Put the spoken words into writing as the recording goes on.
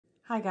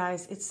Hi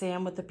guys, it's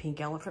Sam with the Pink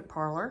Elephant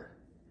Parlor.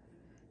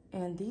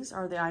 And these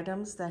are the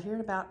items that here in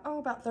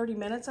about 30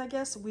 minutes, I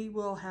guess, we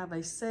will have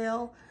a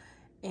sale.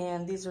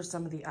 And these are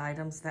some of the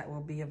items that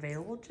will be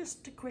available.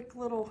 Just a quick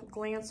little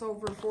glance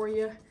over for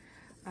you.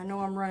 I know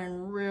I'm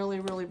running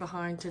really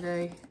behind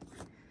today.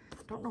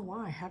 Don't know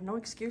why, I have no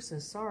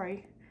excuses,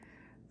 sorry.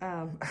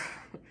 So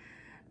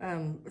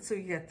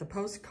you got the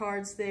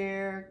postcards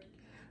there,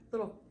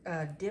 little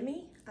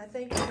Demi, I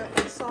think,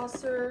 the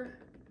saucer.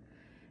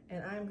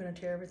 And I'm gonna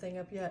tear everything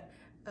up yet.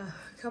 A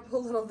couple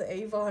little of the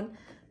Avon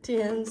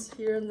tins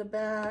here in the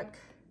back.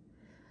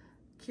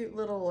 Cute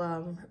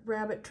little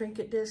rabbit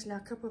trinket dish. Now a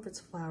couple of its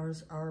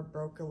flowers are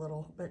broke a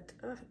little, but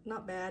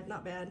not bad,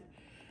 not bad.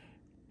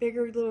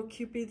 Bigger little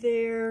Kewpie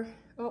there.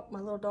 Oh, my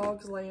little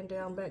dog's laying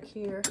down back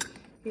here.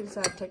 He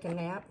decided to take a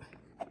nap.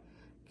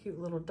 Cute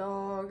little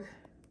dog.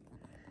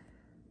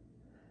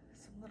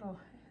 Some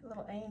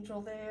little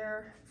angel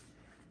there.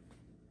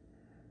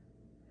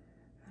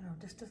 I know,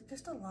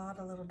 just a lot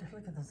of little,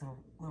 look at those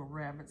little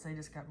rabbits, they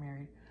just got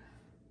married.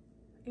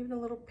 Even a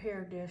little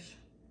pear dish.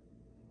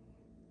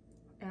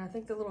 And I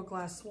think the little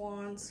glass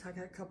swans, I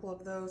got a couple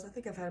of those. I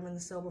think I've had them in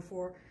the sale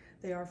before.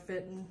 They are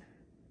fitting.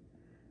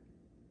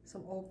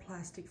 Some old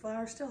plastic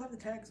flowers, still have the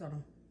tags on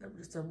them. They're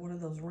just one of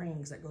those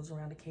rings that goes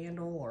around a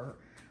candle or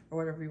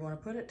whatever you want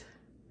to put it.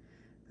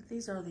 But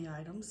these are the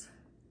items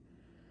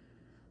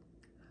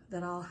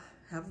that I'll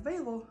have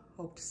available.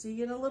 Hope to see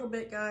you in a little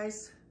bit,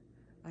 guys.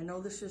 I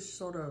know this is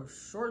sort of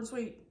short and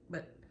sweet,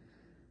 but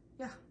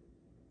yeah,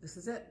 this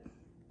is it.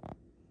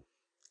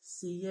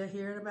 See you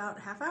here in about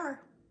half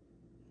hour.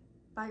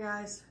 Bye,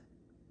 guys.